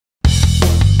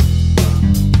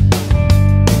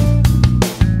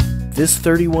This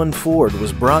 31 Ford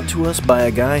was brought to us by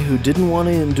a guy who didn't want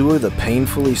to endure the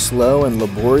painfully slow and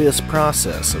laborious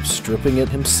process of stripping it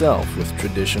himself with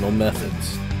traditional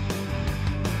methods.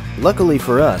 Luckily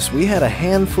for us, we had a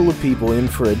handful of people in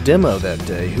for a demo that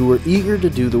day who were eager to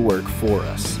do the work for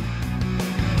us.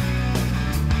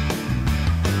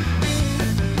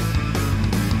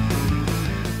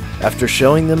 After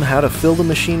showing them how to fill the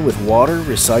machine with water,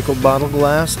 recycled bottle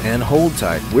glass, and hold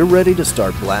tight, we're ready to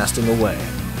start blasting away.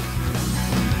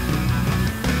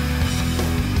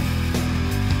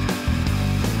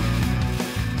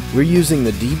 We're using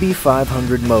the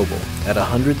DB500 Mobile at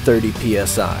 130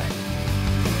 psi.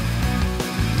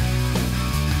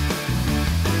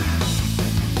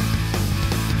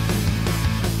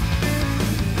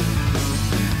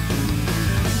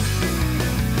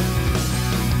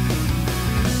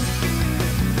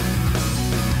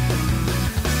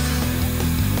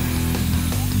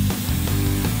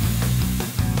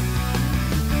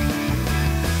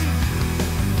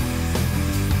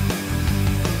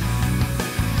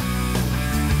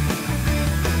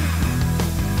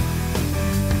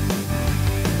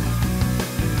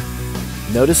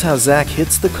 Notice how Zach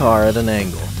hits the car at an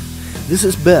angle. This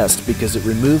is best because it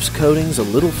removes coatings a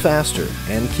little faster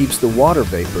and keeps the water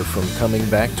vapor from coming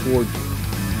back toward you.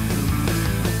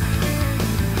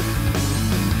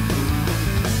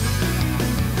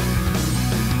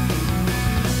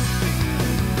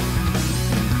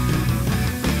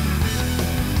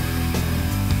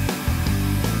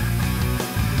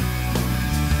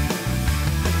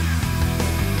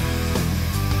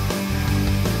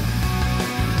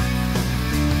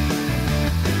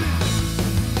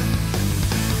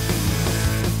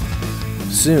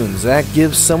 Soon, Zach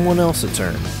gives someone else a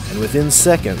turn, and within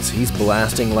seconds, he's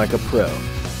blasting like a pro.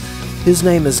 His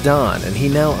name is Don, and he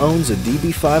now owns a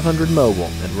DB500 Mobile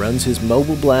and runs his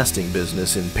mobile blasting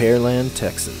business in Pearland,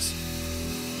 Texas.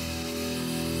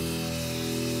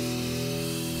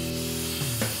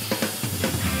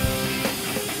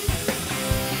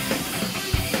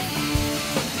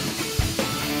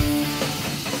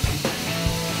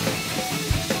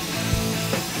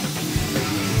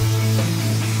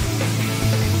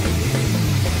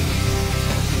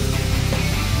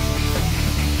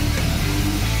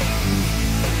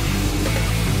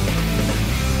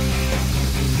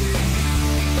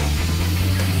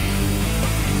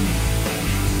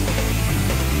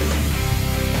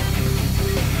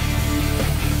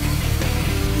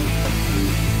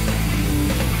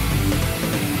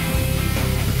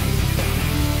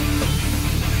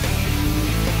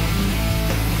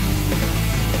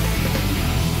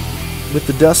 With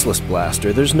the Dustless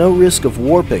Blaster, there's no risk of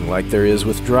warping like there is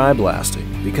with dry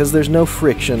blasting, because there's no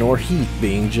friction or heat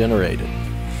being generated.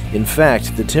 In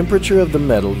fact, the temperature of the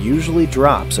metal usually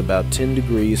drops about 10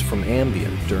 degrees from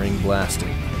ambient during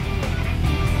blasting.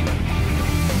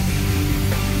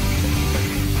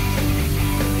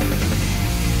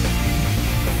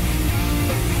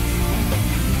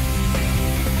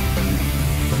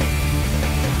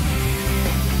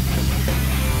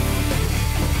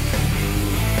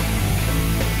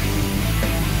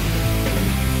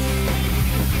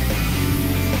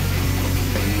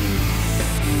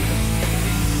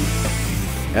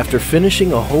 After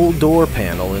finishing a whole door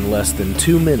panel in less than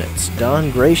 2 minutes,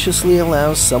 Don graciously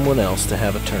allows someone else to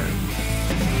have a turn.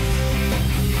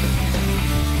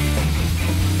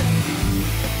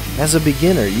 As a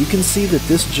beginner, you can see that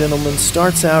this gentleman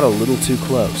starts out a little too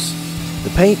close.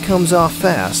 The paint comes off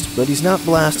fast, but he's not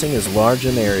blasting as large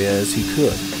an area as he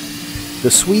could.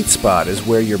 The sweet spot is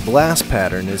where your blast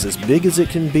pattern is as big as it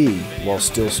can be while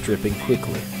still stripping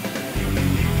quickly.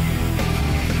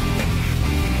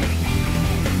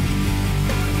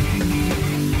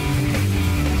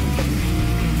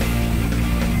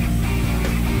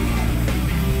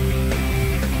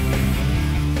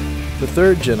 The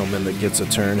third gentleman that gets a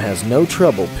turn has no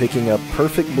trouble picking up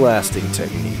perfect blasting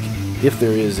technique, if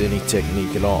there is any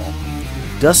technique at all.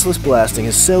 Dustless blasting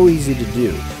is so easy to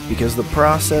do because the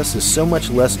process is so much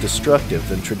less destructive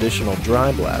than traditional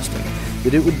dry blasting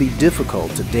that it would be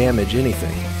difficult to damage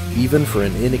anything, even for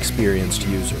an inexperienced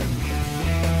user.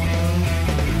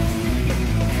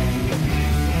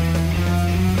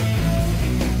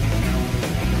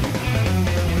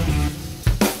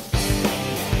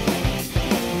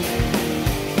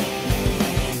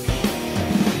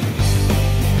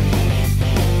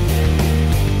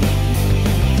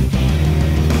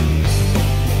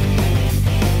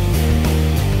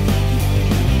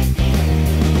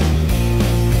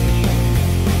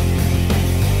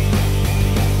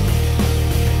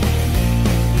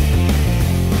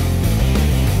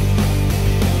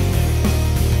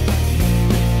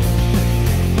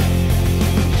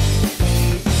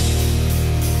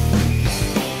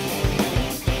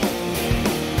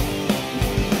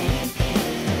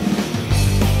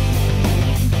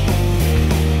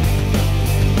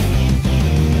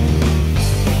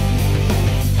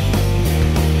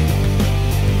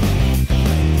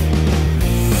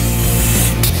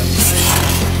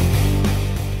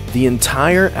 The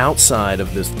entire outside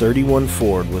of this 31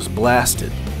 Ford was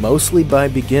blasted, mostly by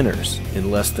beginners,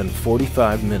 in less than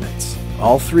 45 minutes.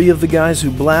 All three of the guys who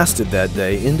blasted that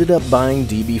day ended up buying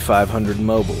DB500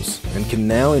 mobiles and can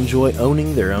now enjoy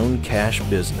owning their own cash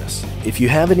business. If you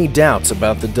have any doubts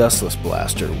about the Dustless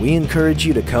Blaster, we encourage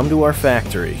you to come to our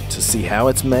factory to see how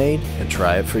it's made and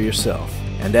try it for yourself.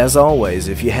 And as always,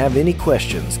 if you have any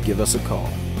questions, give us a call.